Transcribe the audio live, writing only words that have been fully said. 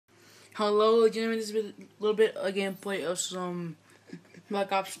Hello, gentlemen. This is a little bit of gameplay of some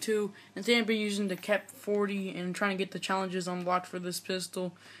Black Ops 2. And today I'll be using the cap40 and trying to get the challenges unlocked for this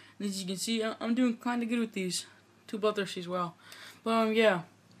pistol. And as you can see, I'm doing kind of good with these. Two bloodthirsty as well. But yeah.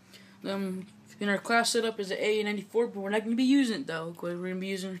 In our class setup is an A94, but we're not going to be using it though, because we're going to be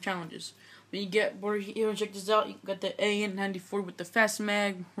using it for challenges. When you get bored here, check this out. You got the AN94 with the fast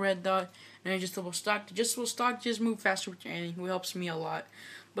mag, red dot, and adjustable stock. Adjustable stock just move faster with your aiming, which helps me a lot.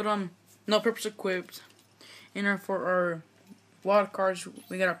 But no purpose equipped. For our wild cards,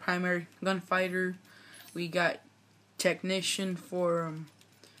 we got our primary gunfighter. We got technician for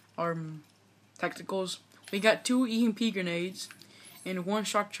our tacticals. We got 2 EMP grenades and 1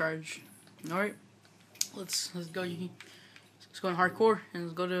 shock charge. All right, let's go. Let's go in hardcore and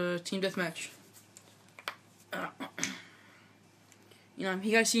let's go to team deathmatch. If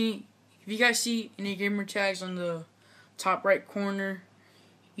you guys see any gamer tags on the top right corner,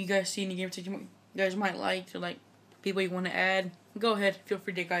 you guys see any gamer tags you guys might like, or like people you want to add, go ahead, feel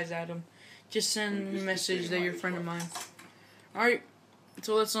free to guys add them. Just send a message that you're a friend of mine. All right,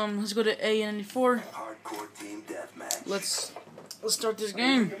 so let's go to A94. Let's start this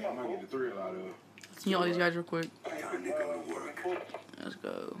game. Let's see all these guys real quick. Let's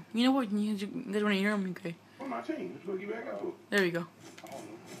go. You know what? You guys want to hear them? Okay. There we go.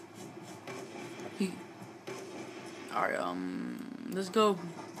 Alright, let's go.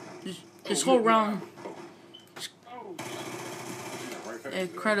 This whole round.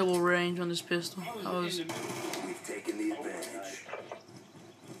 Incredible range on this pistol. We've taken the advantage.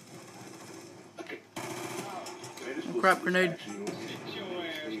 Crap grenade.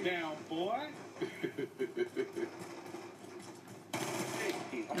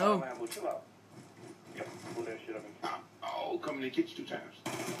 No. Oh, coming to get you 2 times.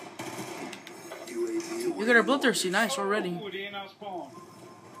 You got our bloodthirsty, nice already.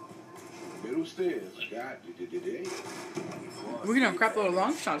 Middle stairs. We're gonna crap load of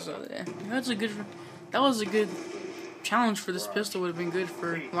long shots out there. That was a good challenge for this pistol. Would have been good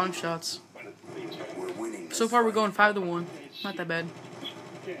for long shots. So far we're going 5-1. Not that bad.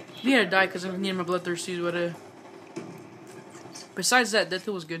 We had to die because I needed my bloodthirsties, but besides that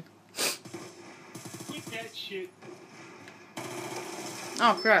kill was good.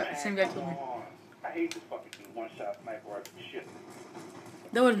 Oh crap! The same guy killed me. I hate this fucking one-shot sniper shit.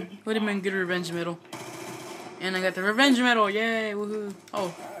 That would have been good revenge medal. And I got the revenge medal! Yay! Woohoo!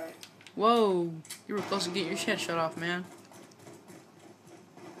 Oh, whoa! You were close to getting your shit shut off, man.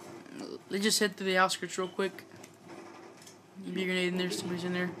 They just head through the outskirts real quick. You be a grenade in there. Somebody's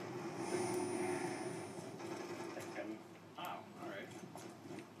in there.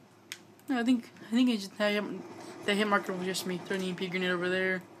 No, I think I just that hit marker was just me. Throwing the EMP grenade over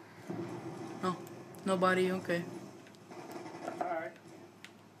there. Oh, nobody. Okay. Alright.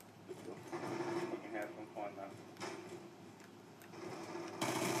 We can have some fun now.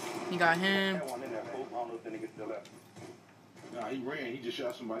 You got him. That one in there, fool. I don't know if the nigga still left. Nah, he ran. He just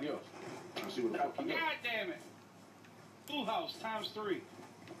shot somebody else. Let's see what the fuck he got. God damn it! Full house times 3.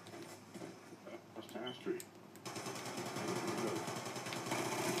 What's times 3?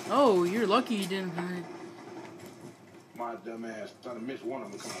 Oh, you're lucky you didn't. My dumb ass trying to miss one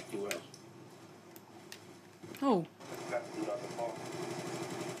of them come out through else. Oh. Got to do that before.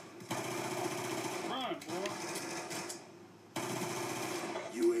 Run, boy.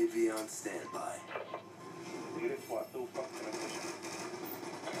 UAV on standby. Nigga, this squad so fucking efficient.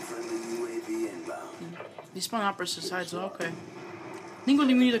 Friendly UAV inbound. They spawn opposite sides, so okay. I think we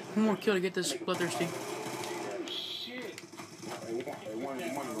only need one more kill to get this bloodthirsty. Shit.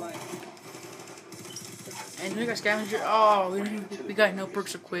 And we got scavenger. Oh, we got no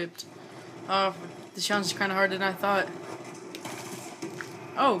perks equipped. This challenge is kind of harder than I thought.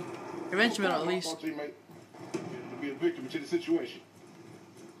 Oh, revenge medal at least. To be a victim to the situation.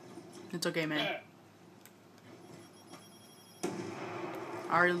 It's okay, man.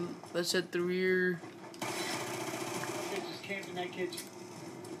 Alright, let's head through here. Bitch just camped in that kitchen.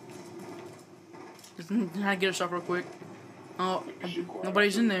 How to get us off real quick. Oh,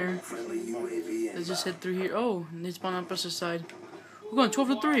 nobody's in there. Friendly UAV Let's just head through here. Oh, and they spawn on the opposite side. We're going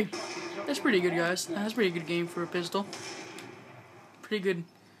 12-3. That's pretty good, guys. That's a pretty good game for a pistol. Pretty good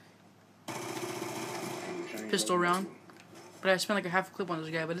pistol round. But I spent like a half a clip on this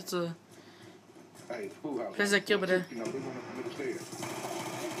guy, but it's a... Because I killed, but Fucking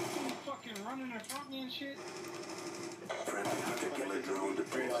running in front of me and shit. Friendly hunter-killer drone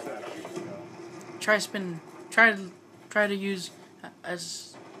deployed. try to use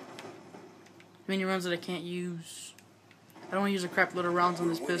as many rounds that I can't use. I don't want to use a crap load of rounds on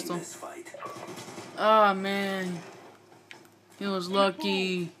this pistol. Oh man, he was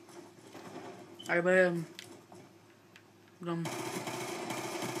lucky. Alright, but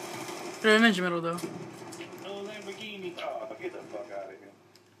revenge medal though. No Lamborghini. Oh, get the fuck out of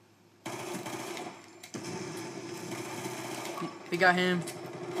here. We got him.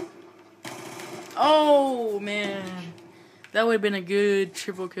 Oh man, that would have been a good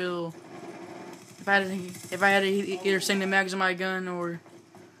triple kill. If I had to either sing the mags of my gun or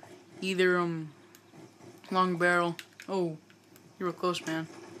either long barrel. Oh, you were close, man.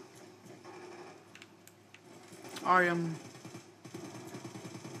 Alright,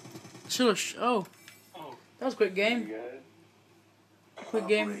 oh, that was a quick game. You guys? Quick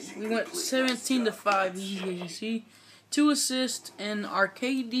game. We went 17-5. You see, 2 assists, and our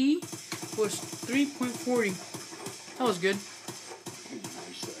KD was 3.40. That was good.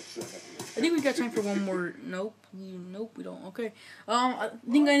 I think we got time for one more. Nope, we don't. Okay. I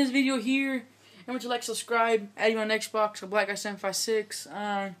think I end this video here. Remember to like, subscribe, add me on Xbox,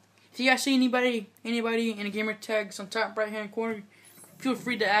 BlackGuy756. If you guys see anybody in a gamer tags on top right hand corner, feel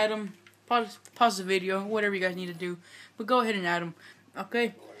free to add them. Pause the video, whatever you guys need to do, but go ahead and add them.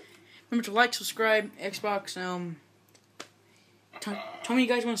 Okay. Remember to like, subscribe, Xbox. Tell me you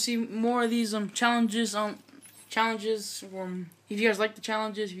guys want to see more of these challenges. Challenges. If you guys like the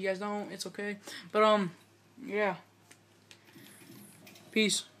challenges, if you guys don't, it's okay. But yeah.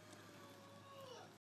 Peace.